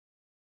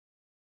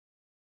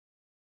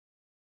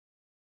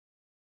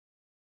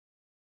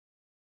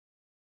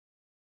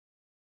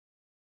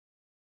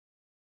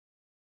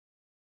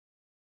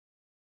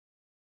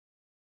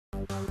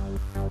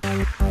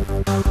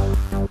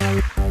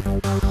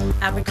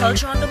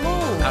Agriculture on the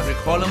move.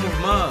 Agricole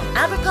mouvement.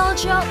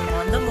 Agriculture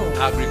on the move.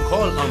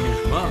 Agricole en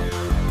mouvement.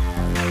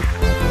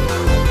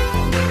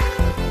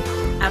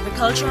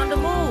 Agriculture on the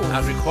move.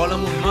 Agricole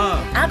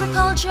mouvement.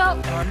 Agriculture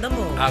on the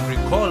move.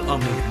 Agricole en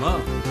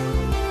mouvement.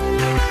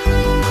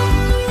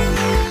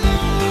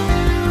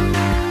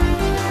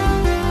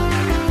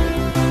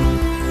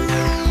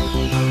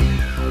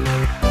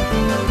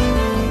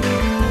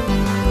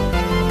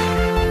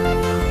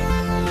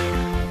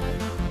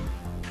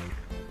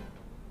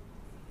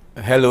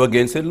 Hello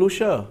again, St.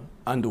 Lucia,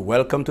 and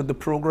welcome to the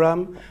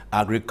program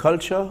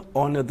Agriculture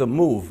on the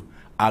Move,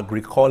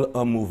 Agricole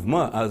en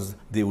Mouvement, as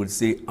they would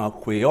say en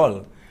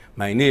Creole.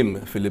 My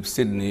name, Philip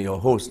Sidney, your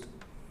host.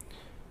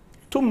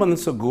 2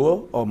 months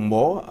ago or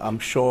more, I'm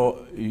sure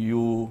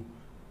you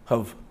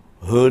have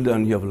heard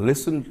and you have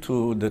listened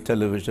to the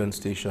television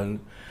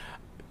station.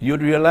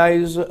 You'd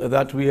realize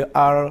that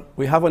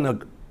we have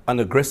an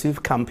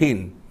aggressive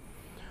campaign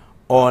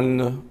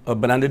on a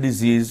banana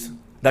disease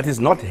that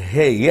is not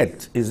here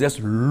yet, it's just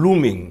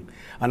looming.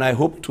 And I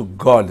hope to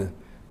God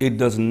it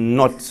does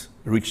not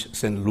reach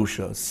St.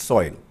 Lucia's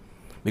soil.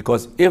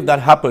 Because if that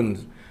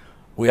happens,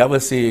 we have a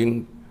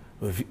saying,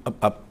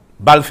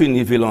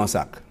 Balfini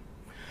Villansac.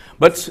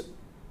 But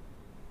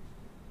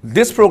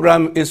this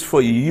program is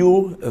for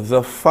you,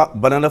 the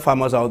banana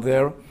farmers out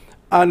there,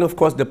 and of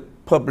course the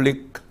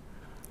public,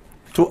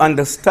 to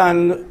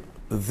understand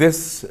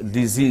this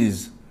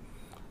disease,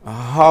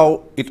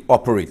 how it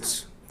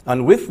operates.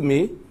 And with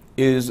me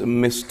is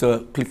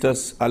Mr.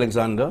 Cletus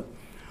Alexander,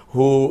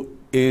 who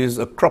is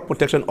a crop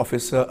protection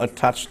officer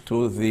attached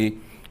to the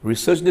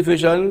research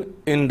division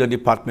in the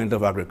Department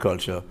of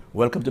Agriculture.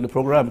 Welcome to the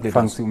program, Cletus.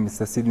 Thank you,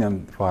 Mr.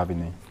 Sidney, for having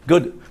me.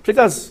 Good.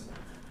 Cletus,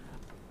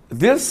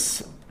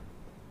 this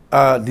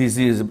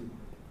disease,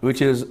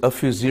 which is a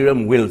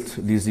fusarium wilt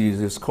disease,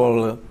 is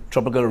called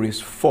tropical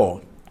race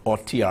 4 or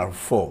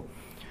TR4.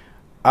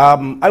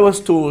 I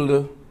was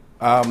told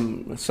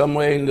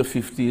somewhere in the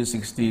 50s,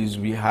 60s,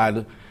 we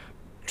had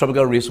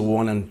tropical race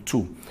 1 and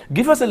 2.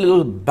 Give us a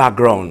little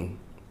background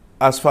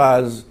as far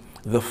as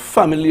the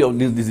family of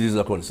these diseases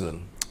are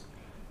concerned.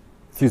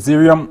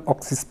 Fusarium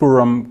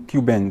oxysporum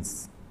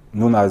cubens,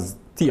 known as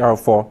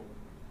TR4,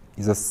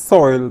 is a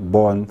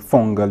soil-borne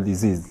fungal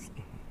disease.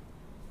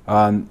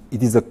 And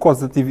it is a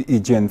causative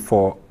agent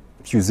for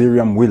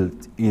fusarium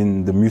wilt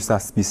in the Musa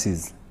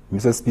species.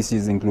 Musa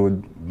species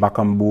include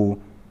macambo,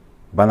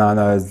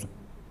 bananas,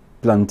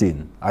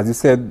 plantain. As you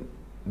said,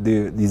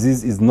 the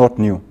disease is not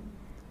new.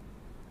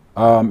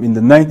 In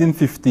the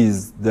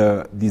 1950s,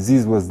 the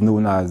disease was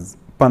known as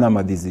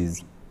Panama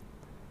disease.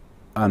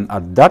 And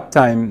at that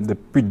time, the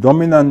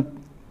predominant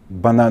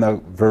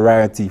banana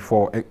variety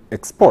for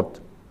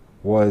export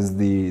was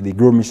the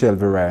Gros Michel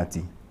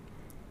variety.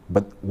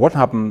 But what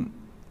happened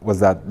was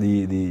that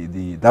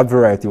that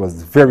variety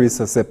was very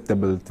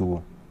susceptible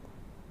to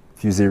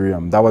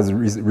fusarium. That was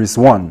risk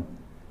 1.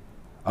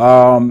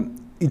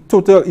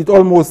 It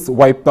almost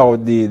wiped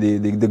out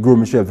the Gros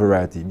Michel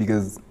variety,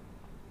 because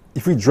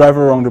if we drive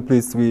around the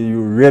place where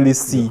you rarely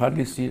see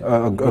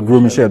a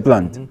Gros Michel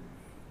plant.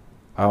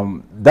 Mm-hmm.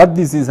 That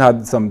disease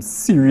had some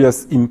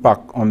serious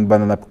impact on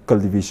banana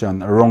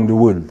cultivation around the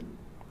world.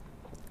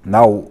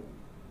 Now,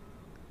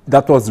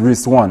 that was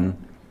risk 1.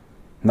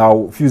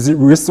 Now,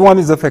 risk 1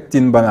 is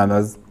affecting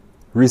bananas.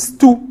 Risk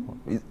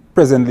 2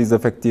 presently is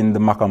affecting the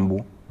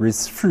macambo.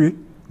 Risk 3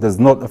 does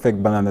not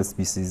affect banana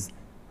species.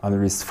 And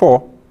risk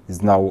 4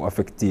 is now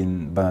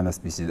affecting banana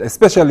species,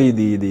 especially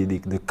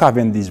the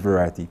Cavendish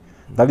variety.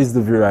 That is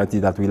the variety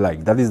that we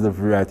like. That is the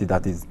variety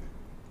that is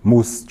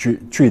most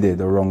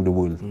treated around the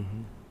world.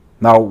 Mm-hmm.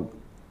 Now,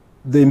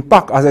 the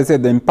impact, as I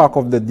said, the impact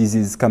of the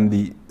disease can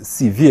be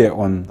severe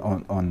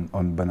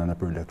on banana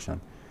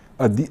production.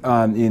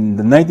 And in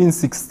the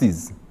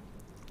 1960s,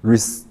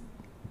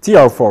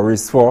 TR4,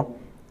 risk 4,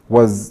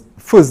 was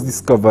first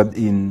discovered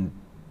in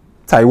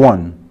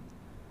Taiwan.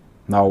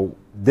 Now,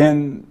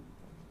 then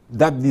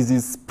that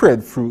disease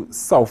spread through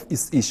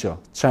Southeast Asia,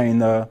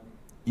 China,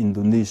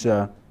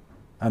 Indonesia,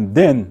 and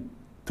then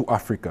to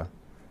Africa.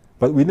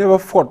 But we never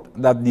thought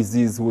that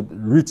disease would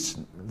reach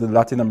the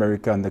Latin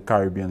America and the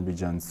Caribbean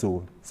region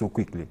so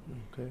quickly.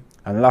 Okay.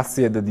 And last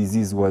year the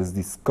disease was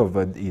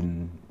discovered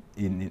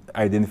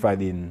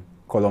identified in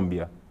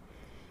Colombia.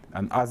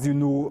 And as you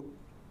know,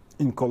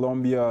 in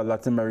Colombia,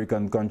 Latin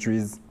American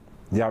countries,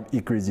 they have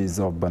acreages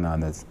of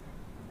bananas.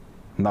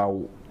 Now,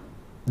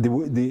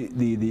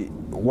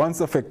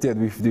 once affected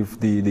with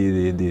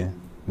the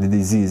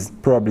disease,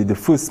 probably the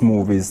first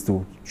move is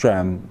to try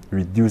and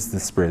reduce the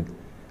spread.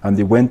 And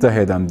they went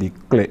ahead and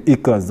declared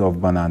acres of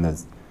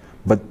bananas.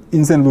 But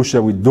in St. Lucia,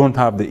 we don't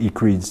have the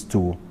acreage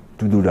to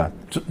do that.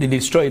 So they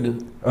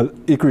destroyed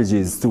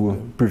acreages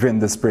to prevent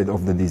the spread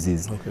of the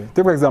disease. Okay.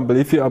 Take, for example,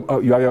 if you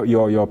have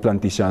your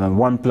plantation and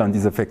one plant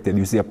is affected,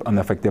 you see an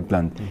affected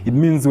plant. Mm-hmm. It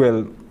means,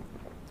 well,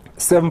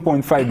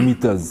 7.5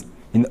 meters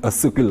in a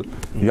circle,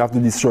 you have to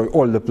destroy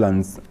all the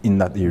plants in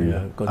that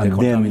area. Yeah, and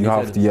then you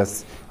have to,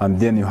 and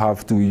then you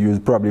have to use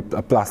probably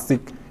a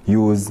plastic,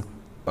 use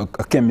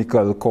a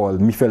chemical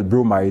called methyl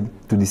bromide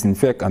to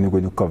disinfect, and we're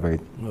going to cover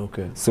it.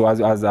 Okay. So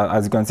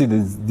as you can see,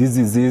 this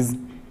disease,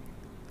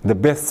 the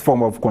best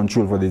form of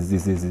control for this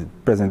disease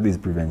presently is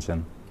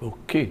prevention.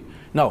 Okay.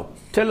 Now,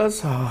 tell us,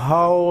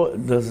 how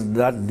does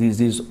that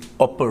disease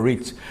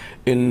operate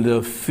in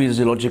the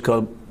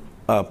physiological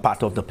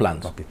part of the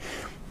plant? Okay.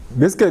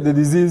 Basically, the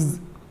disease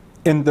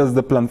enters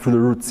the plant through the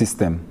root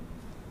system.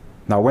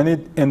 Now, when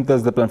it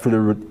enters the plant through the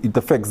root, it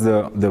affects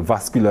the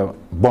vascular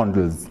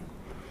bundles.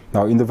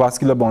 Now, in the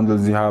vascular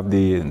bundles, you have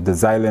the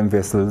xylem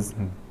vessels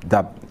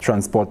that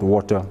transport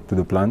water to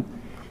the plant.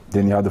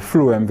 Then you have the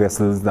phloem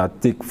vessels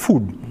that take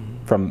food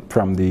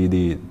from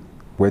the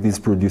where it is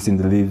produced in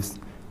the leaves,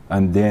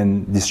 and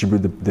then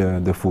distribute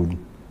the food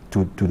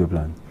to the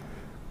plant.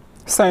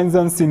 Signs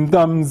and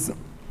symptoms,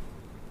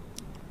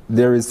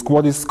 there is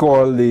what is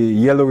called the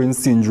yellowing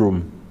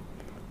syndrome.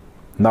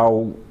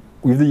 Now,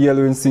 with the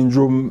yellowing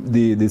syndrome,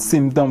 the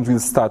symptoms will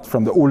start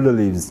from the older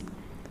leaves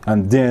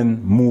and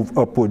then move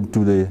upward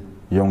to the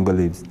younger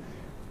leaves.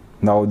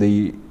 Now,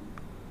 the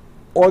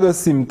other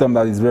symptom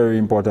that is very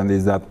important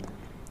is that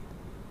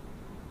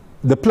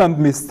the plant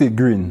may stay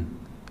green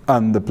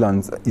and the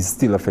plant is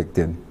still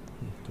affected.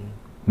 Okay.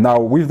 Now,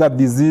 with that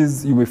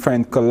disease, you will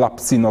find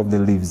collapsing of the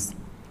leaves.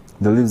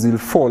 The leaves will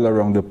fall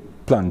around the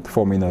plant,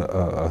 forming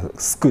a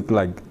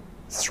skirt-like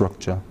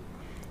structure.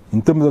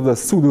 In terms of the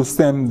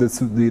pseudostem, the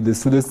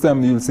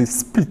pseudostem, you'll see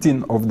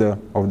splitting of the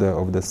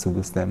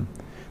pseudostem.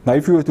 Now,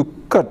 if you were to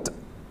cut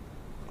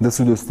the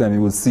pseudostem,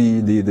 you will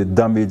see the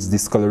damaged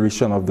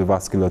discoloration of the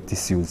vascular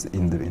tissues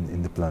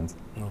in the plant.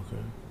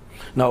 Okay.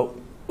 Now,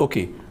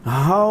 okay,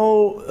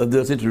 how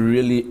does it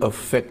really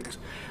affect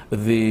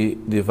the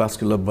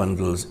vascular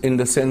bundles, in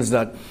the sense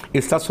that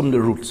it starts from the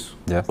roots,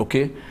 yes,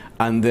 okay,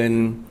 and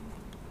then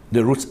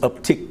the roots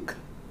uptick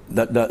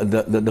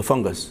the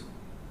fungus?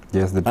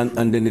 Yes,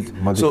 and then it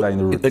multiplies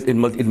the roots.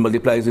 It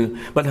multiplies.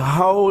 But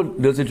how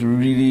does it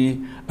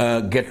really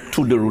get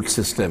to the root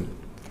system?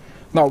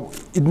 Now,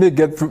 it may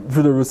get through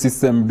the root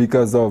system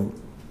because of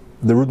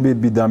the root may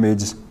be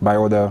damaged by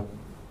other.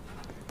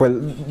 Well,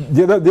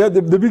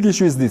 the big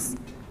issue is this: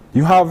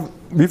 you have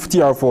with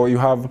TR4, you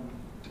have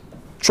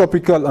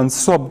tropical and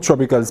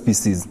subtropical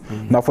species.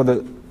 Now, for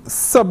the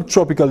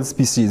subtropical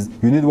species,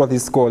 you need what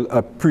is called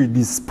a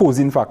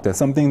predisposing factor,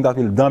 something that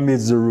will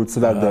damage the root so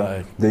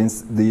that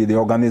the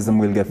organism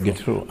will get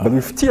through. But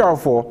with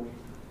TR4,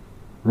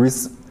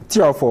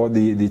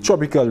 the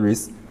tropical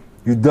risk,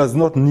 you does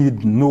not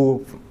need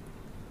no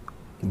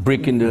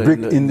break in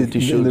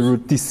the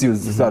root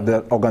tissues so that the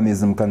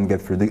organism can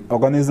get through. The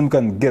organism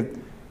can get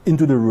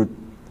into the root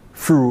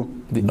through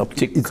the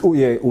uptick, its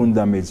own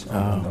damage.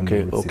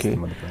 Okay.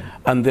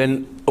 And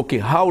then, okay,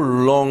 how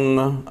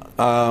long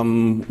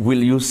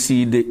will you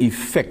see the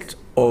effect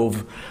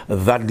of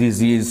that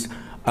disease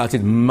as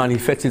it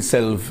manifests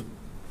itself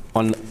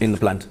in the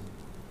plant?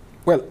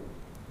 Well,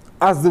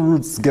 as the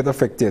roots get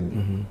affected,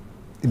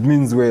 it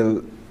means,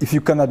 well, if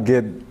you cannot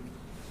get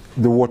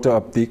the water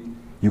uptake,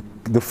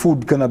 the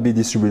food cannot be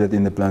distributed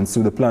in the plant,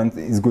 so the plant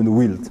is going to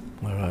wilt.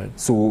 All right.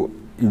 So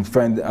you'll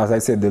find, as I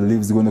said, the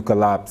leaves are going to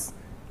collapse.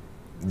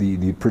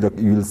 The product,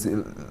 you will see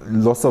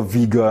loss of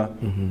vigor,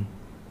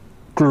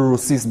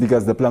 chlorosis,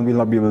 because the plant will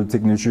not be able to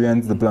take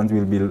nutrients. The plant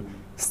will be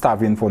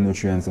starving for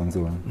nutrients and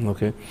so on.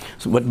 Okay.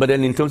 So, but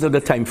then in terms of the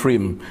time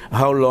frame,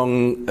 how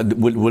long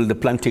will the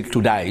plant take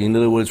to die? In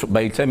other words,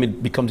 by the time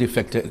it becomes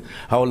affected,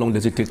 how long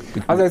does it take?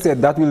 As I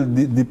said, that will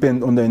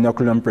depend on the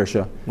inoculum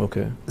pressure.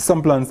 Okay.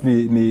 Some plants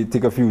may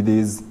take a few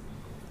days,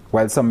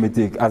 while some may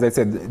take, as I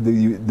said,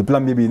 the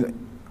plant may be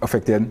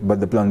affected, but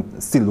the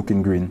plant still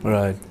looking green.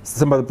 Right.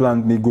 Some of the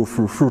plant may go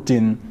through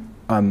fruiting,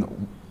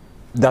 and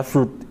that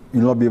fruit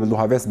you'll not be able to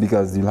harvest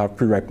because you'll have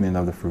pre-ripening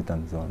of the fruit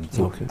and so on.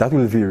 So that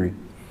will vary.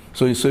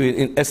 So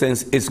in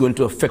essence, it's going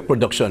to affect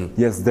production.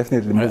 Yes,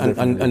 definitely. Right?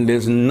 And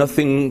there's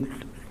nothing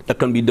that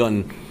can be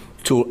done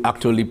to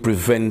actually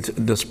prevent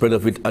the spread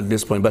of it at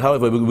this point. But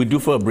however, we do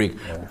for a break.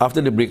 Yeah.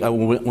 After the break, I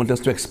want us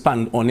to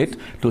expand on it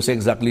to say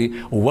exactly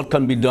what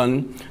can be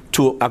done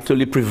to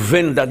actually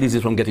prevent that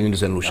disease from getting into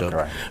St. Lucia.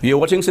 Right. You're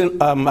watching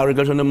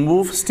Agriculture on the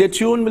Move. Stay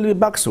tuned, we'll be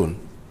back soon.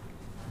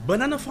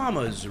 Banana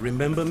farmers,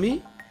 remember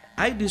me?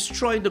 I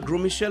destroyed the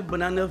Gros Michel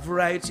banana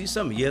variety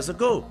some years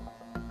ago.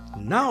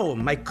 Now,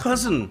 my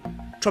cousin,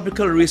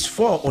 Tropical Race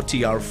 4 or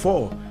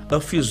TR4, a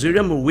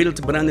Fusarium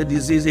wilt banana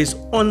disease, is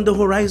on the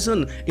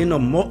horizon in a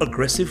more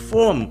aggressive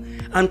form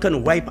and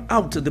can wipe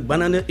out the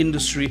banana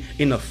industry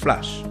in a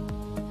flash.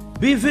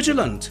 Be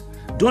vigilant.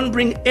 Don't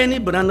bring any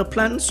banana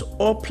plants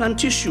or plant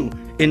tissue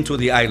into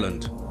the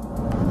island.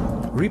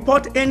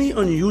 Report any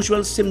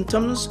unusual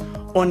symptoms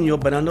on your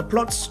banana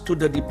plots to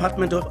the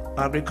Department of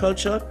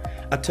Agriculture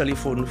at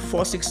telephone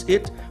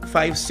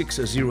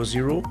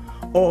 468-5600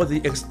 or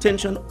the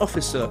extension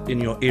officer in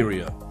your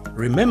area.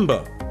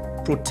 Remember,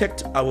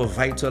 protect our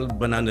vital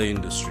banana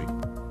industry.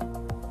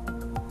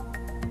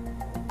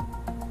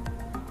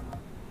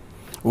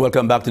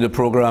 Welcome back to the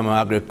program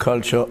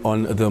Agriculture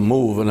on the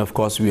Move, and of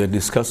course we are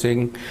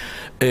discussing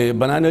a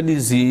banana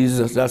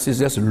disease that is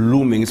just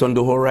looming. It's on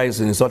the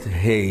horizon. It's not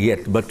here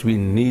yet, but we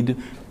need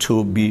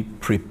to be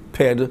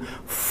prepared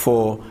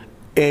for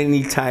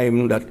any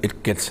time that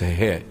it gets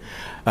here.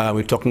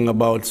 We're talking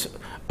about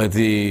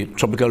the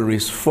tropical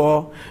race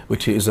 4,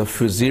 which is a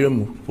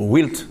Fusarium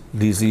wilt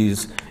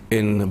disease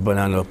in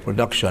banana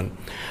production.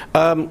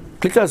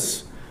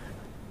 Cletus,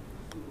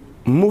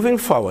 moving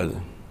forward,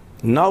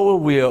 now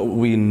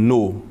we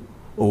know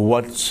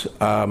what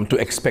to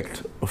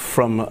expect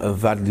from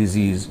that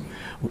disease,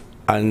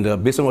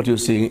 and based on what you're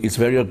saying, it's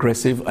very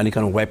aggressive and it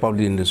can wipe out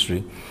the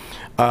industry.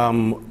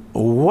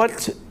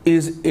 What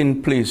is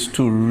in place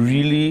to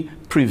really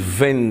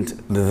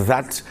prevent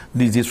that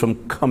disease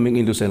from coming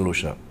into St.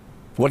 Lucia?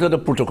 What are the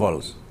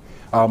protocols?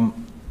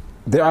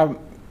 There are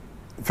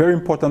very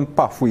important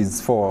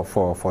pathways for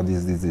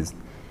this disease.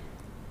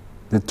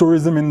 The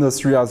tourism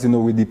industry, as you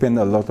know, we depend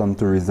a lot on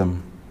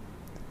tourism.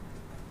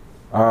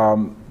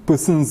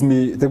 Persons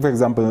may, take for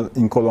example,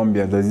 in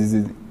Colombia, the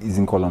disease is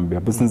in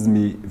Colombia. Persons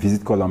may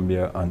visit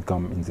Colombia and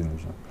come in St.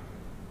 Lucia.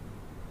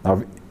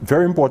 Now,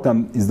 very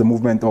important is the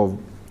movement of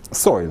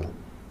soil.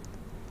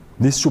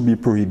 This should be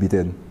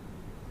prohibited.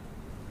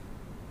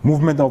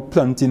 Movement of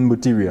planting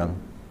material,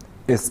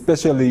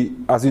 especially,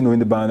 as you know, in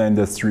the banana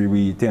industry,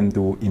 we tend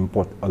to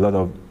import a lot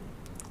of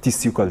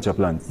tissue culture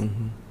plants.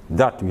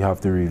 That we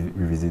have to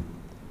revisit,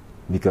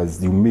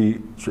 because it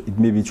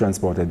may be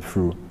transported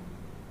through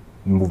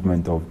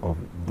movement of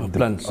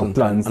plants and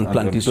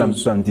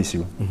plant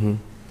tissue.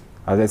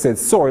 As I said,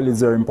 soil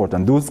is very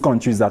important. Those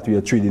countries that we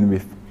are trading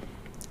with,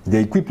 the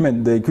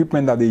equipment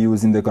that they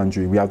use in the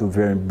country, we have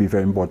to be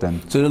very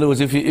important. So in other words,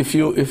 if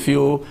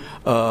you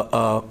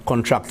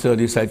contractor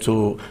decide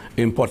to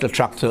import a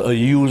tractor or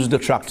use the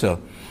tractor,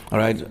 all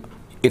right,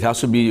 it has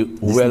to be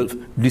well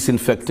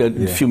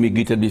disinfected,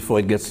 fumigated before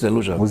it gets to St.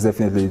 Lucia. Most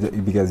definitely,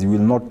 because you will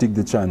not take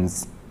the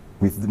chance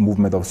with the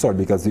movement of soil,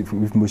 because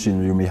with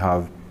machinery you may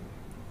have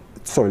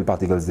soil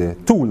particles there.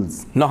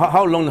 Tools. Now,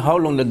 how long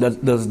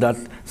does that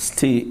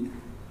stay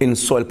in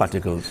soil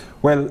particles?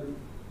 Well,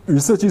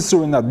 research is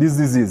showing that this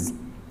disease,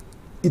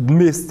 it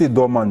may stay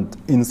dormant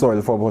in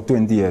soil for about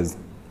 20 years.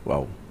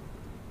 Wow.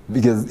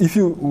 Because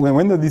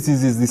when the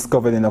disease is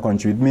discovered in a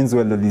country, it means,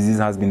 well, the disease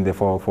has been there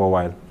for a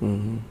while.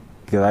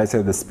 Because I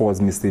said the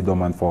spores may stay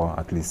dormant for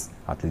at least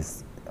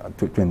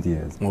 20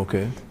 years.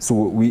 Okay. So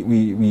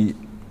we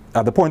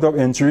at the point of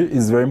entry,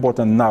 it's very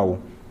important now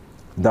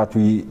that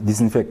we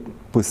disinfect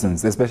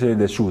persons, especially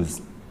the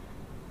shoes.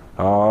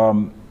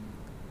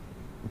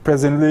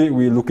 Presently,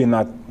 we're looking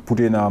at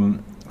putting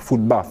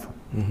foot bath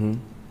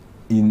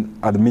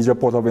at the major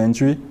port of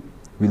entry.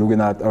 We're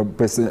looking at,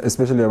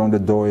 especially around the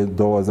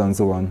doors and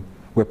so on,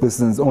 where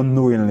persons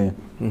unknowingly,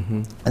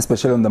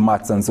 especially on the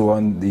mats and so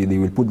on, they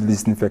will put the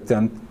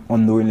disinfectant.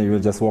 Unknowingly, you'll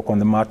just walk on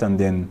the mat and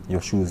then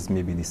your shoes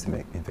may be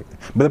disinfected.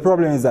 But the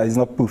problem is that it's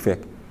not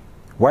perfect.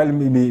 While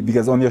maybe,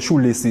 because on your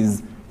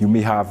shoelaces, you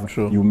may have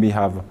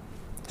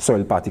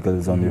soil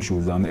particles on your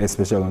shoes, and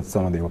especially on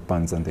some of your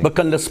pants and things. But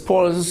can the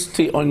spores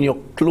stay on your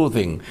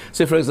clothing?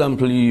 Say, for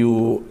example,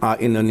 you are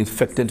in an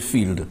infected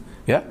field,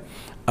 yeah,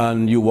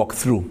 and you walk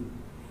through.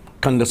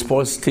 Can the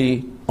spores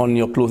stay on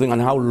your clothing,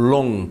 and how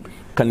long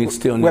can it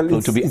stay on your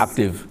clothing to be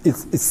active?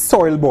 It's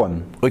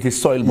soil-borne. Oh, it is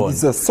soil-borne.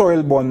 It's a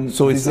soil-borne.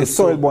 So it's a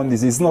soil-borne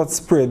disease. It's not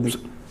spread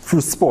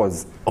through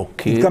spores.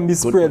 Okay. It can be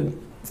spread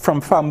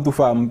from farm to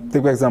farm.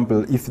 Take for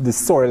example, if the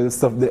soil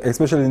stuff,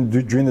 especially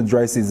during the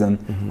dry season,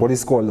 what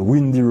is called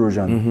wind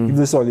erosion. If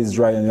the soil is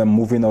dry and you're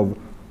moving of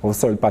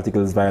soil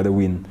particles via the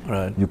wind,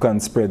 you can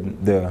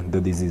spread the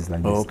disease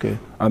like this. Okay.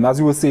 And as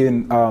you were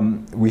saying,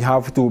 we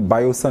have to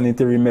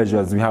biosanitary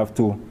measures. We have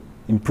to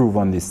improve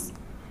on this.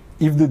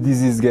 If the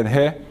disease get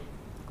here,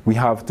 we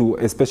have to,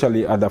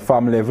 especially at the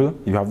farm level,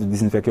 you have to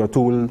disinfect your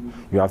tool.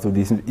 You have to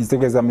disinfect. Take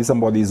for example,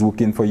 somebody is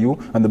working for you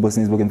and the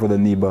person is working for the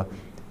neighbor.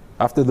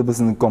 After the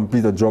person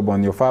complete a job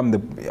on your farm,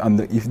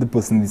 if the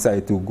person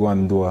decides to go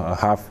and do a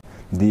half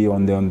day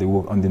on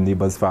the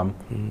neighbor's farm,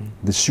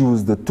 the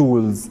shoes, the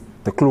tools,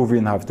 the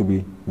clothing have to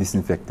be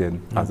disinfected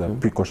as a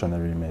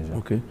precautionary measure.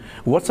 Okay.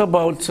 What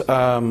about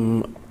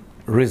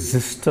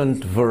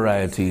resistant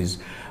varieties?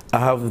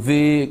 Have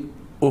they,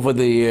 over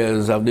the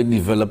years, have they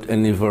developed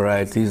any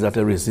varieties that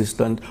are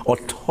resistant or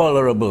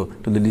tolerable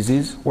to the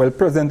disease? Well,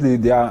 presently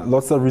there are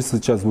lots of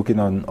researchers working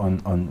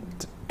on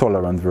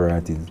tolerant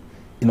varieties.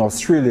 In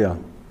Australia,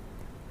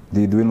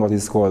 they're doing what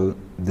is called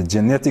the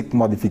genetic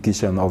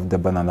modification of the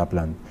banana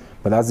plant.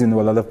 But as you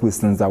know, a lot of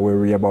persons are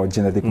worried about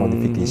genetic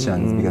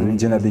modifications, because with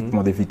genetic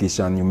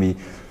modification, you may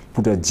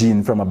put a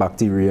gene from a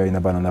bacteria in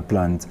a banana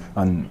plant,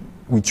 and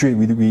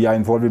we are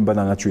involved in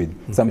banana trade.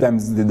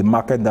 Sometimes the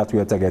market that we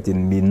are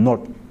targeting may not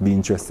be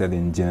interested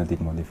in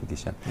genetic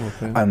modification.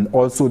 And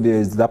also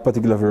there's that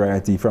particular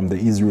variety from the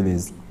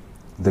Israelis,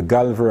 the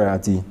Gal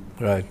variety,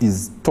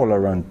 is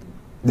tolerant.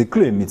 They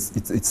claim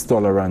it's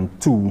tolerant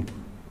to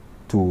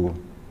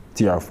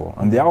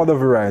TR4. And there are other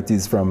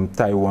varieties from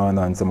Taiwan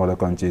and some other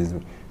countries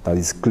that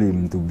is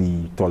claimed to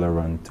be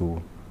tolerant to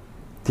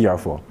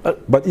TR4.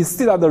 But it's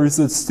still at the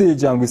research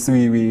stage, and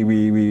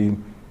we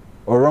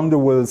around the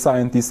world,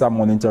 scientists are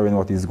monitoring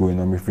what is going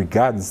on with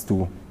regards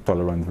to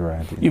tolerant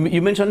varieties.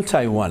 You mentioned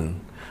Taiwan,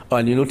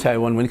 and you know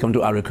Taiwan, when it comes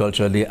to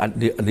agriculture, they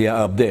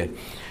are up there.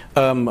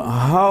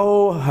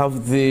 How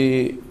have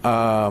they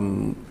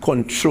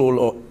controlled,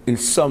 or in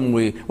some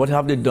way, what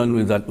have they done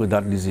with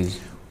that disease?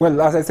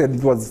 Well, as I said,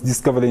 it was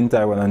discovered in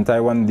Taiwan, and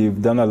Taiwan,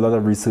 they've done a lot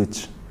of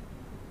research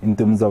in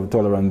terms of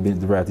tolerant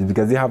varieties,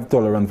 because they have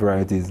tolerant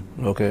varieties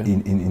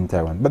in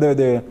Taiwan. But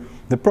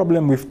the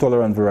problem with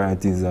tolerant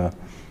varieties,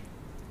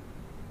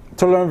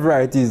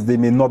 they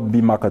may not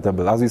be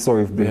marketable, as we saw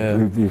with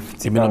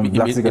it may not be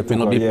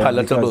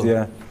palatable.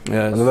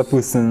 Because, a lot of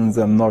persons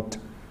are not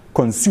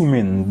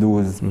consuming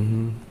those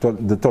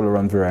the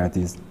tolerant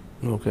varieties.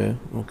 Okay.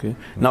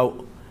 Now,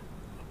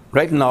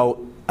 right now,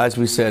 as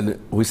we said,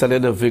 we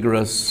started a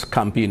vigorous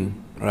campaign,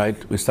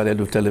 right? We started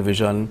with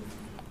television,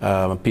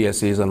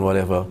 PSAs and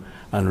whatever,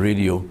 and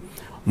radio.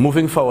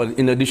 Moving forward,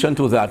 in addition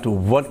to that,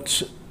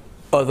 what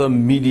other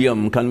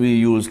medium can we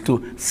use to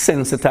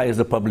sensitize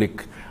the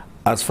public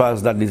as far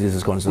as that disease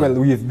is concerned?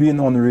 Well, we've been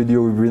on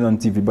radio, we've been on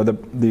TV, but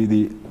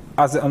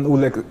as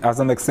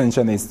an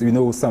extensionist, we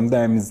know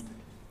sometimes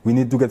we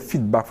need to get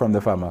feedback from the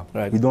farmer.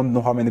 Right. We don't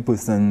know how many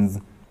persons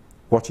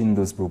watching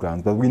those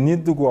programs, but we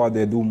need to go out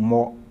there, do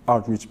more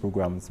outreach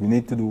programs. We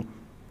need to do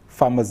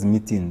farmers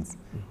meetings.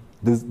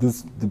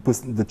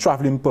 The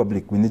traveling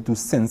public, we need to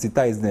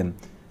sensitize them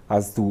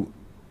as to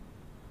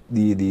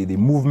the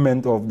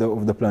movement of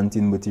the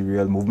planting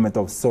material, movement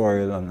of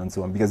soil, and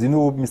so on. Because you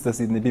know, Mr.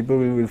 Sidney, people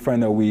will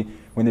find a way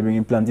when they bring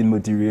in planting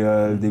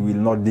material, they will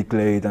not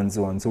declare it and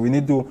so on. So we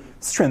need to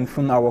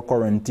strengthen our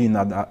quarantine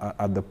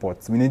at the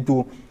ports. We need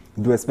to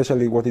do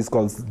especially what is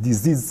called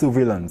disease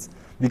surveillance.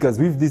 Because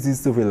with disease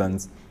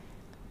surveillance,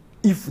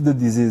 if the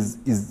disease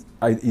is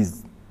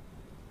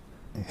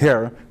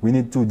here, we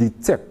need to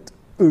detect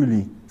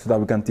early so that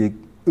we can take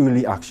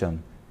early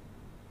action.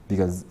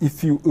 Because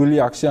if early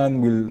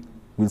action will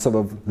sort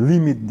of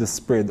limit the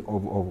spread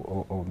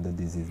of the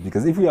disease.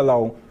 Because if we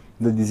allow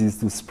the disease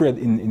to spread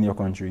in your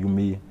country, you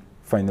may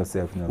find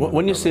yourself in a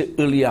When you say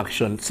early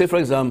action, say for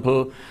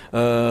example,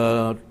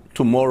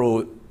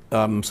 tomorrow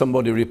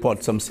somebody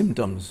reports some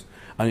symptoms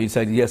and you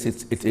said, yes,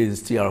 it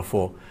is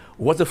TR4.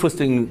 What's the first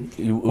thing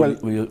you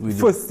do?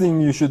 First thing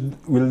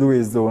will do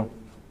is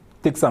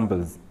take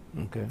samples.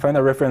 Okay. Find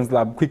a reference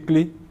lab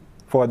quickly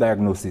for a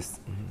diagnosis.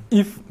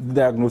 If the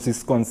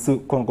diagnosis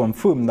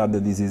confirm that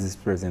the disease is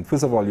present,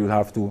 first of all, you'll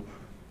have to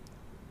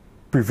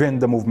prevent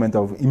the movement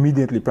of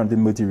immediately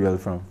planting material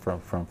from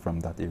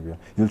that area.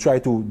 You'll try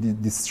to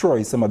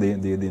destroy some of the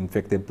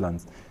infected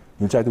plants.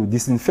 You'll try to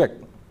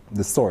disinfect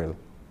the soil.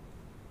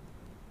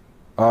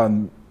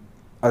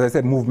 As I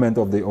said, movement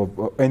of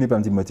any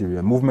planting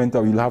material.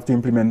 You'll have to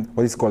implement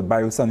what is called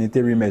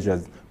biosanitary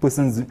measures.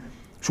 Persons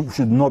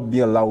should not be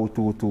allowed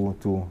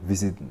to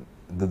visit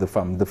the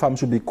farm. The farm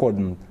should be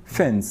cordoned,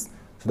 fenced,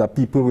 so that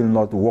people will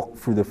not walk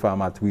through the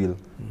farm at will,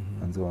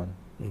 and so on.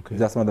 Okay.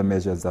 That's one of the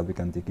measures that we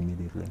can take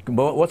immediately.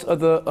 But what's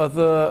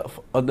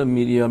other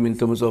medium in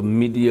terms of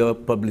media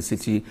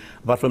publicity,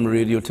 apart from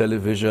radio,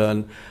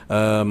 television?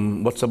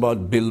 What's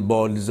about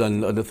billboards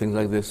and other things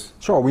like this?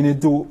 Sure, we need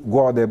to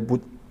go out there,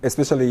 put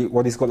especially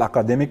what is called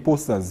academic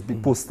posters,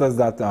 posters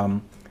that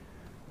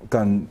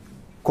can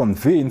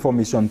convey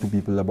information to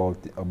people about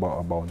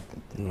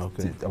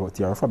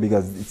TR4,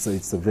 because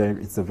it's a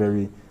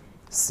very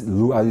as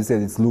you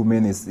said, it's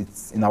looming,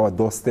 it's in our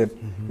doorstep.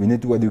 We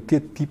need to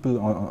educate people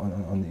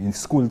in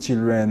school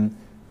children.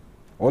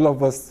 All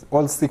of us,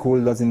 all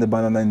stakeholders in the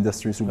banana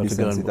industry should be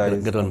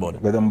sensitized. Get on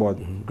board. Get on board.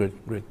 Great.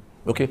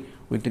 Okay,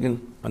 we're taking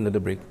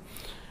another break.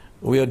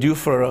 We are due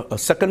for a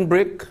second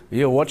break.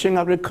 You're watching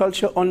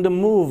Agriculture on the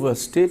Move.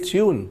 Stay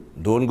tuned.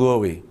 Don't go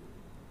away.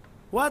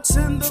 What's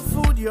in the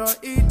food you're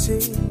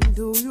eating?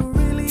 Do you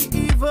really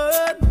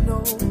even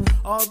know?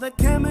 All the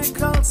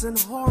chemicals and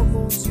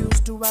hormones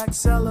used to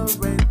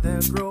accelerate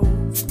their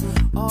growth.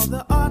 All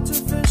the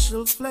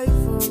artificial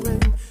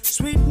flavoring,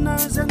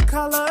 sweeteners and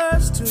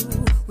colors too.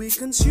 We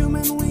consume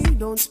and we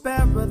don't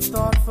spare a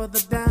thought for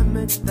the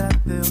damage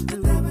that they'll do.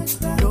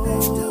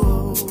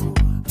 No,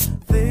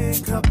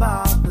 think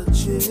about the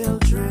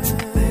children.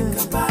 Think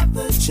about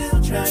the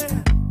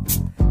children.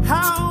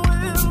 How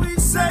will we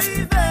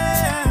save them?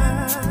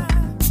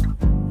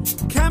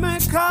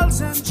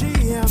 Chemicals and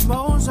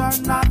GMOs are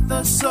not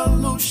the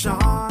solution.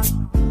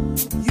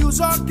 Use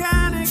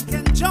organic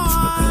and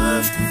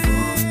join.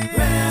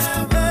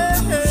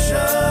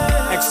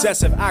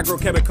 Excessive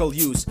agrochemical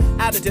use,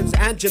 additives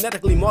and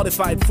genetically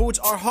modified foods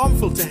are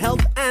harmful to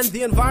health and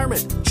the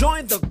environment.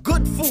 Join the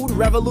good food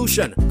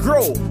revolution.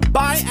 Grow,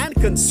 buy and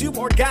consume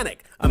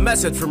organic. A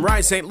message from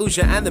Rise St.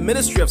 Lucia and the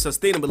Ministry of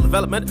Sustainable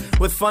Development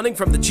with funding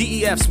from the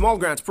GEF Small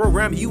Grants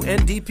Program,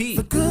 UNDP.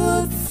 The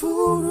good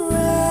food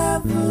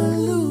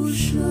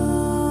revolution.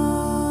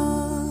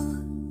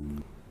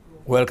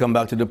 Welcome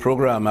back to the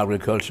program,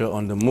 Agriculture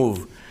on the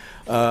Move.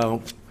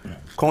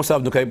 Comme ça,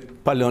 nous allons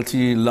parler un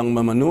petit langue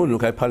nous allons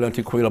parler un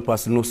petit quoi la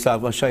passe, nous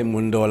savons chay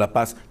monde la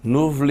passe,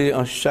 nous voulons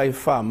un chay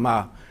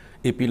fama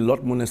et puis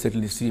l'autre monde cette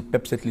lycée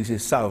peuple cette lycée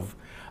savent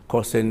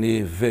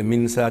concerné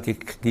vermine ça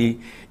qui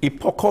il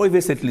peut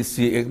arriver cette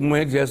lycée et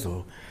moi dire ça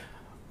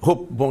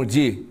hope bon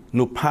Dieu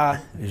nous pas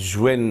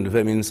joindre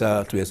vermine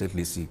ça tuer cette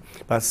lycée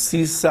parce que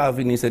si ça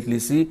venir cette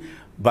lycée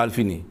bal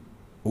fini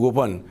vous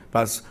comprenez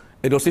parce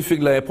et donc c'est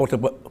là important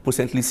pour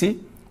cette lycée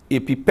et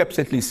puis peuple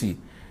cette lycée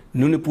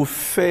nous ne pouvons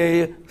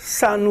faire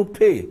ça nous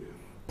paye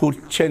pour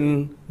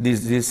chaîne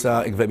des ça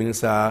avec vermine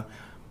ça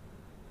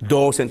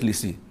dans cette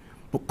lycée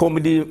comme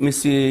dit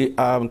monsieur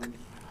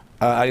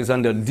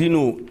Alexander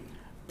dis-nous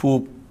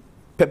pour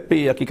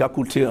peuple qui a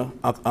coûté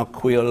en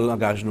créole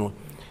langage nous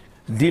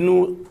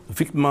dis-nous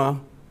vitement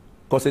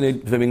concernant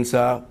vermine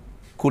ça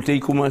côté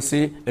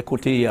commencé et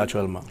côté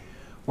actuellement.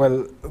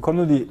 Well, comme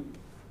nous dit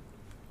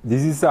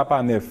this is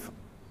pas neuf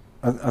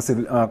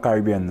en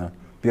Caribbean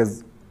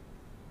because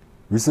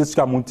research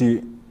qu'a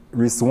monté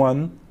risk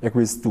 1 et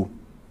risk 2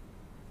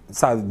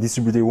 ça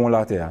distribué on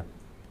la terre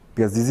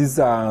because this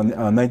is en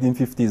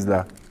 1950s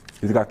là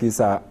il a créé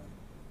ça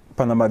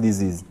Panama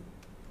disease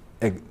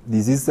et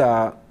disease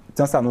ça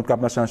tant ça notre cap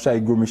machin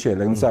chez Gros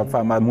Michel nous ça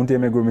fait monter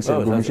mais Gros Michel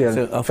ça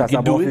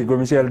Gros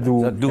Michel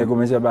dou et Gros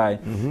Michel bail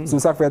so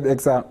ça fait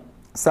avec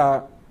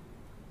ça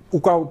ou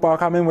pas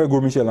quand même Gros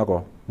Michel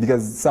encore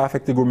because ça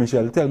affecte Gros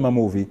Michel tellement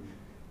mauvais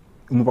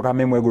nous pas quand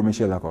même Gros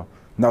Michel encore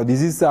now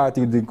this is ça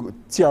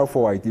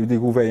TR4 it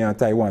découvert en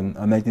Taiwan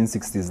en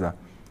 1960s là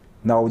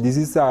now this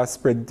is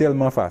spread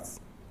tellement fast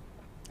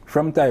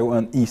from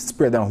Taiwan it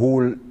spread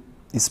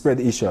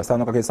Asia ça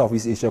nous que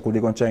Southeast Asia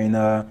côté comme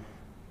China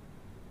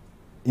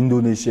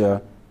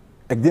Indonesia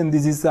et then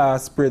this is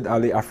spread à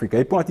l'Afrique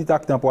et pour un petit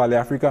temps pour aller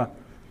Afrique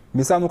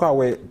mais ça nous pas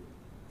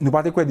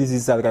quoi this is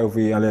ça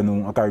arrivé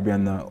en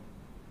Caribbean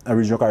en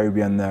région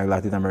caribéenne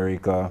Latin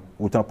America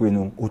autant pour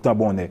nous autant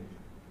bonnet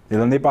et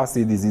l'année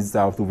passée this is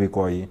ça trouvé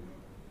quoi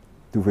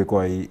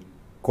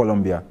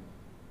Colombia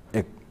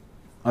et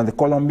en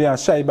Colombia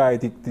chaque bail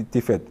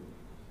était fait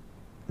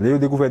les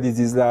découvert this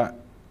is là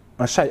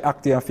en chaque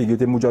acte en figure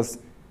te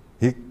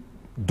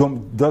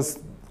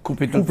just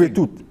couper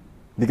tout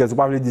because vous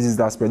parlez disease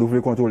d'aspect vous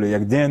voulez contrôler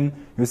et then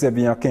vous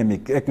servez en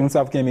chimique et nous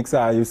savons chimique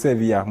ça vous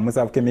servez moi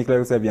savons chimique là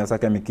vous servez ça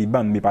chimique qui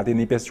ban mais pas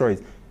tenir pesticides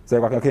c'est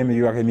quoi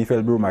chimique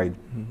fait bromide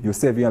vous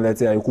servez en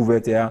terre vous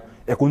couvert terre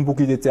et qu'on pour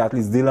quitter terre at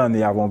least dès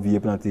l'année avant de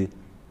planter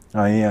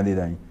rien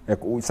dedans et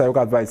ça vous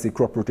advise c'est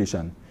crop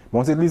rotation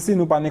bon c'est ici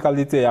nous pas une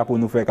qualité pour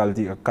nous faire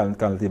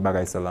qualité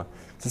bagage ça là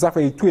c'est ça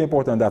fait très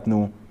important d'être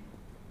nous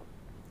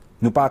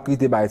pas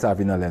quitter bagage ça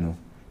venir là nous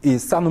et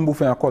ça nous pour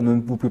faire encore nous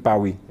pour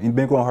préparer une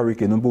bien qu'on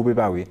hurricane nous pour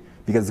préparer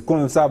parce que quand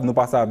nous savons nous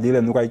pas savons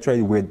délai nous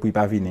try wait pour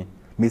pas venir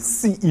mais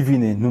si il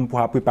vient nous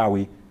pourra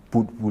préparer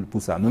pour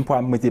ça nous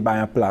pourra mettre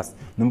en place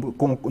nous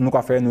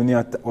faire nous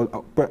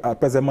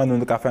présentement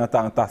nous faire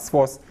un task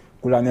force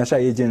pour la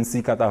chaque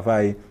agency qui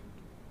travaille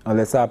en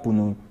laisse ça pour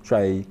nous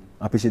try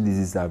empêcher des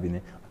diseases à venir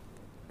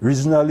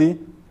regionally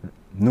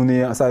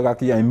nous ça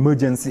qu'il y a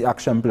emergency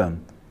action plan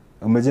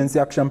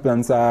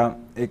ça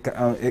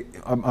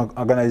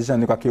organisation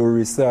de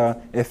CORISA,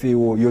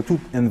 FAO, yo tout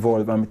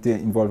involve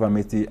en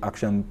mettre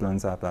action plan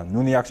ça plan.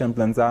 Nous ni action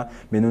plan ça,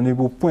 mais nous ni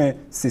pour point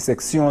ces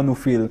sections nous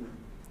fil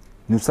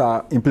nous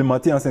ça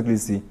implémenter en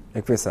ici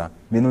et fait ça.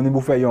 Mais nous ni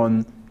pour faire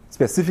un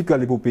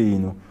spécifiquement pour pays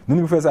nous. Nous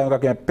ni pour faire ça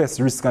avec un pest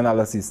risk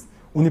analysis.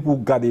 On ni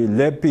pour garder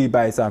les pays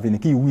bail ça venir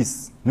qui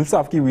risque. Nous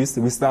savons qui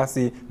risque là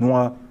c'est nous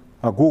un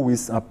gros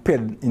risque en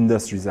pet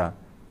industry ça.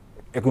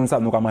 Et comme ça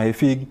nous comme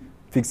fig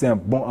fixer un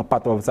bon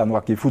part of ça nous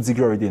qui food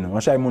security nous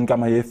chaque monde qui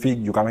manger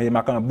fig you manger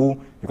macambo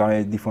you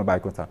manger différents bail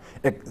comme ça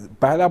et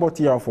par là about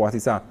here for c'est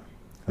ça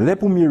les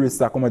premiers risques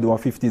ça comme dans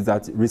 50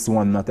 that risk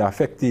one n'a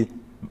affecté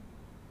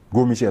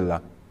Gros Michel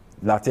là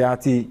la terre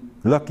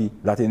lucky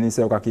la tenir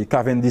qui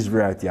Cavendish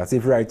variety c'est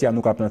variety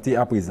nous qu'a planté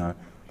à présent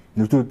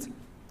nous tout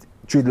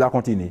trade là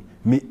continue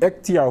mais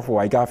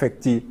TR4 il a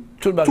affecté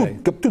tout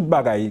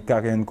bagaille qui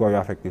a encore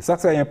affecté ça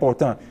c'est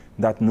important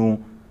that nous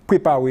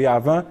préparer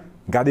avant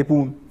garder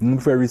pour nous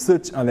faire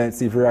research en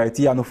ces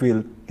variétés à nous faire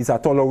qui ça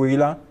toléré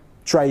là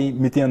try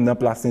mettre en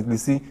place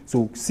ici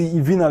so si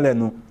il vient là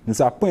nous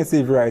ça point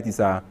ces variétés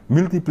ça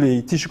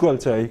multiplier tissue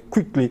culture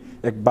quickly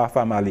avec ba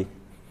femme aller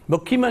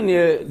donc qui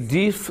manière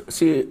dit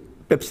c'est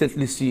pepset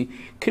ici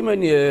qui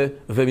manière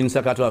vermine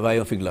ça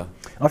travaille en fig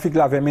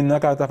là vermine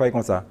ça travaille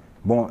comme ça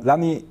bon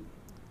l'année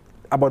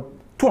about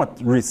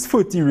 30 risks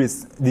 40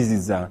 risks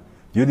disease ça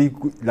je dis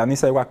l'année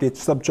ça va que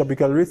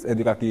subtropical risk et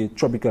que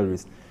tropical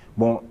risk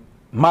bon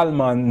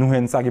malman nous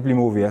un ça qui plus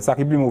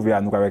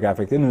mauvais nous avec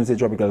affecté nous c'est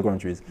tropical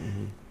countries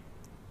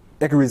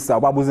et risque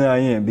ça pas besoin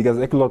rien because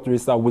avec l'autre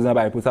risque ça besoin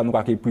bail pour ça nous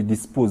qui plus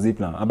disposer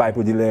plan en bail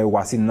pour dire les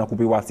racines nan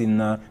couper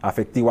racines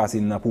affecter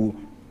racines nan pour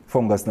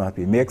fungus nan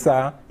mais avec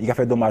ça il a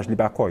fait dommage li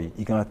pas koy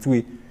il kan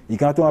tuer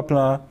en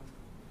plan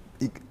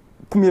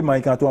premièrement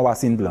il kan tuer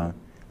racine plan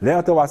les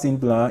en racine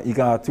plan il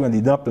kan tuer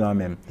dedans plan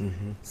même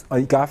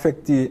il kan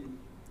affecter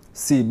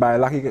c'est bah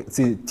là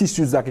c'est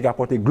tissus là qui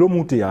apporté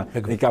glomonté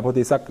et qui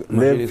apporté ça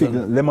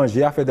les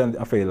manger a fait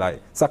en fait là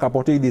ça qui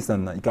apporté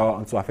descend il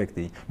soit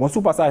affecté bon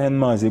sous pas ça rien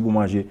manger pour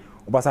manger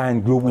ou pas ça rien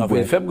glo pour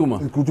faible comment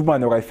tout le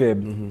monde est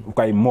faible ou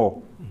quand mort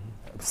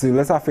Si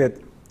là ça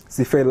fait,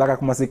 si fait là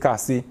commence à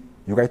casser,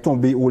 il va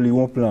tomber au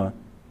lion plan.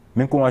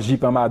 Même quand on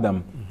jeep en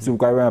madame, si vous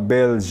avez un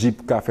bel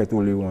jeep qui a fait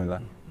au lion là.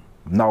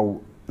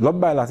 Now, l'autre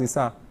bail là c'est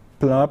ça,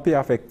 plan peut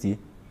affecté,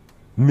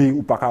 mais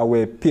ou pas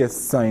qu'avoir pièce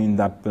sans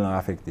dans plan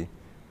affecté.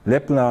 Les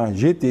plans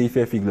jeté il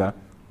fait figue là,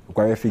 ou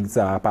quoi figue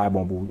ça pas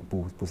bon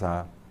pour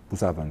ça. Pour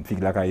ça vendre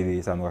figue là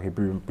ça nous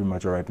plus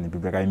mature ripe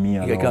puis là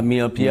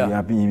mis en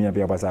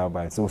pierre pas ça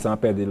va so ça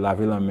perd de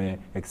laver la main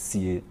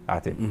excier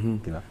à terre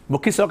bon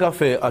qu'est-ce qu'on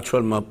fait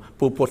actuellement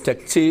pour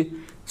protéger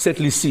cette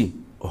lycée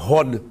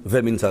horde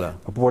vermin ça là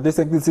pour protéger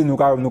cette lycée nous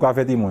ka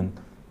fait tout monde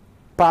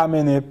pas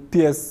mener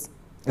pièce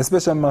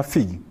especially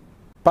figue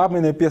pas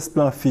mener pièce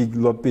plan figue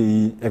l'autre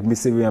pays avec mes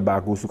séries en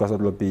bago sous sorte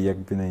l'autre pays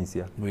avec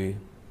financier oui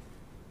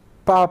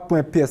pas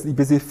point pièce il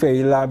peut se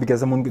faire là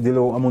parce que mon de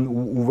mon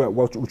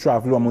ou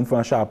travel mon fait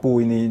un chapeau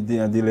il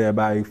de les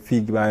bail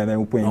figue bail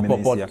ou point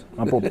Venetia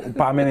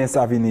pas mener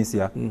ça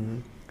Venetia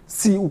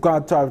si ou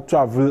quand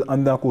travel en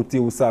d'un côté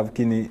ou savent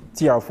qui ne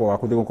tire fort à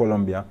côté de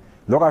Colombia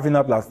leur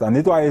venir en place là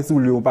nettoyer sous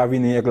l'eau pas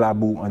venir avec la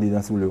boue en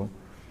dedans sous l'eau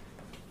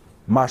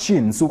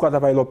machine sous quand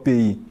travailler l'autre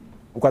pays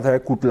ou quand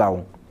travailler coûte là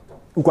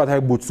ou quand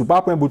travailler bout sous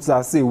pas point bout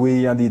ça c'est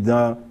oui en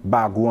dedans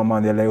bago en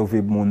mandel là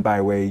ouvrir monde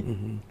pas ouais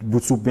bout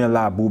sous bien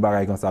la boue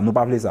bagaille comme ça nous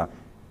pas faire ça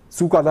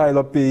sous quand travailler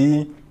l'autre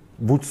pays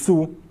bout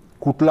sous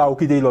coûte là ou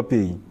quitter l'autre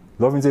pays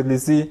là vient cette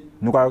laisser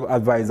nous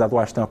advise à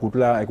toi acheter un coûte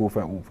là et qu'on fait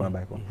un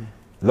bail quoi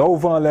là où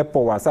vend les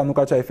power ça nous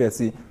quand tu faire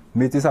c'est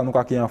mettez ça nous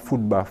quand en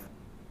foot bath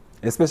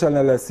especially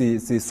là c'est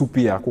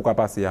soupir qu'on ka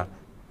passer là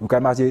nous ka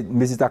marcher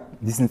mettre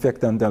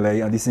désinfectant dans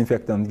l'air un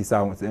désinfectant qui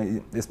ça en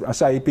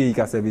chaque pays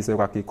qui a servi c'est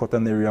quoi que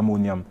quaternary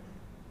ammonium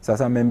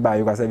ça même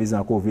bail qui a servi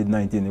en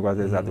COVID-19 quoi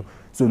c'est ça tout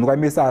so nous ka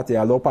mettre ça à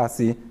terre alors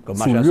passer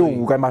sur l'eau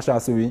ou ka marcher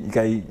sur il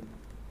ka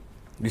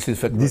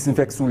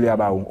disinfecte sous l'air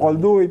ba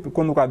although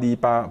qu'on nous ka dit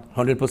pas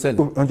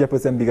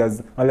 100%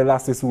 because on les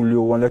laisse sous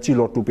l'eau on les chill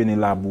tout peine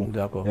la boue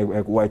et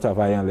ouais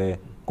travailler en l'air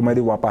comment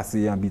de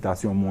passer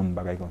habitation monde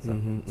bagaille comme ça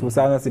so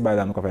ça c'est bail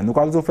là nous ka faire nous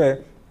ka also faire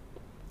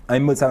un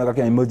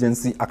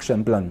emergency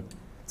action plan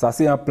ça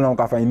c'est un plan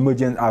qu'on fait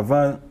emergency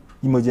avant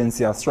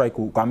emergency strike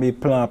ou qu'on met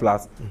plan en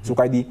place so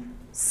qu'on dit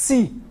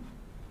si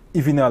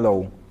il vient là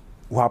ou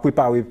a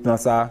préparé plan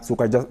ça so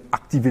qu'on juste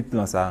activer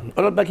plan ça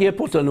alors bah qui est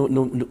important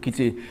nous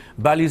quitter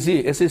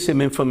baliser est-ce que c'est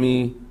même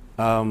famille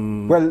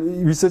well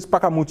research pas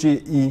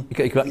kamouché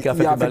qui a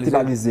fait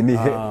baliser mais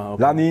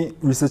là ni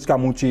research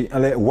kamouché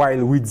les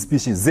wild weed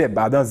species zeb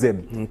dans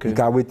zeb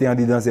il a été en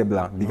dedans zeb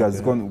là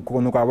because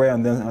quand nous ka voir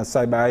en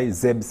side by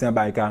zeb c'est un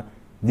bail ka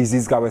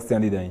disease ka west en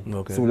dedans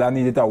so là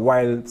ni était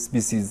wild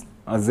species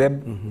en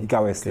zeb il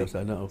ka west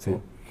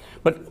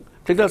but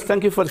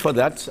thank you for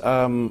that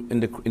in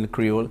the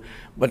Creole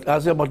but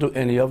as you're about to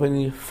end you have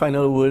any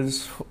final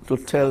words to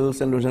tell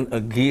St. Lucian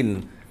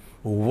again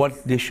what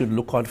they should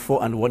look out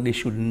for and what they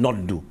should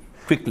not do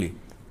quickly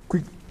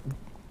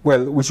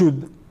well we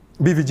should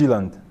be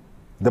vigilant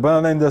the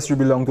banana industry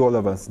belongs to all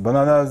of us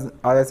bananas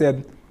as I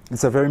said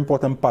it's a very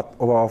important part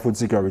of our food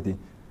security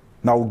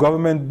now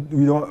government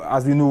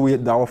as we know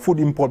our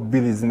food import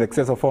bill is in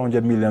excess of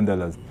 $400 million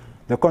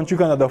the country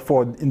cannot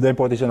afford in the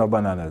importation of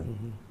bananas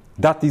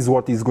that is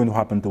what is going to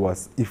happen to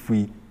us if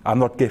we are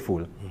not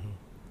careful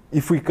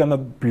if we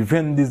cannot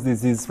prevent this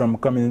disease from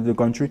coming into the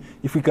country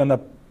if we cannot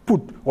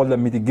put all the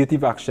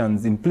mitigative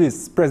actions in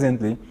place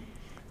presently,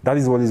 that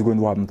is what is going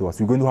to happen to us.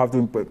 We're going to have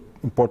to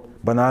import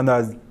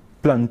bananas,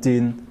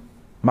 plantain,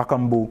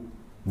 macambo,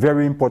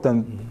 very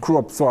important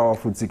crops for our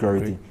food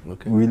security.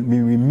 Okay. We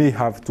may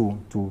have to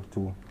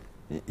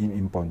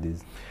import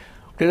these.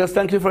 Okay,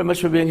 thank you very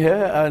much for being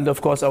here. And of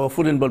course, our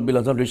food import bill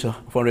has not reached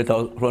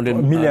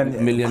 400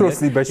 million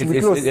closely, yet. But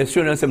it's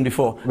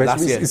 374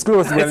 last year. It's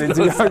close.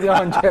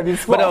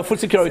 But our food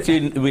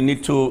security, we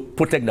need to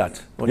protect that.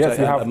 Yes,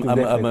 we have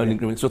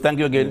to. So thank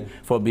you again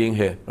for being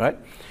here. Right?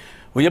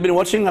 We have been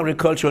watching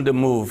Agriculture on the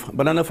Move.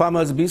 Banana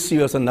farmers, be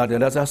serious on that.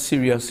 And that's a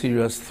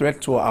serious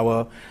threat to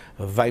our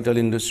vital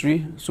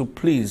industry. So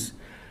please,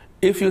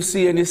 if you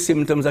see any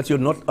symptoms that you're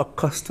not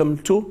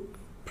accustomed to,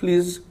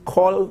 please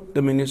call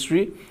the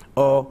ministry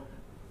or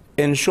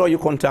ensure you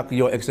contact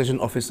your extension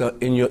officer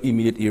in your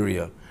immediate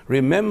area.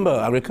 Remember,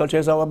 agriculture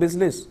is our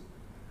business.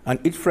 And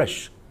eat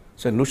fresh.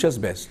 St. Lucia's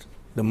best.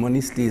 The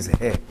money stays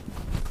here.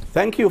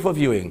 Thank you for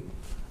viewing.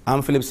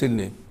 I'm Philip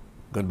Sidney.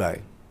 Goodbye.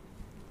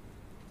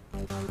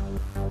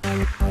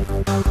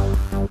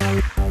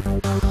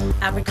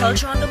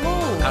 Agriculture on the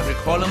Move.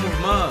 Agricole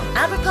mouvement.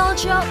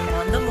 Agriculture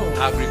on the Move.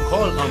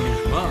 Agricole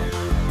mouvement.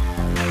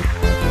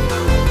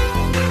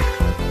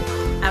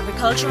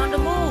 Agriculture on the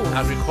Move.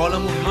 Agricole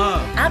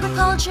mouvement.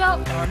 Agriculture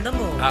on the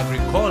Move.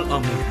 Agricole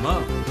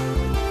mouvement.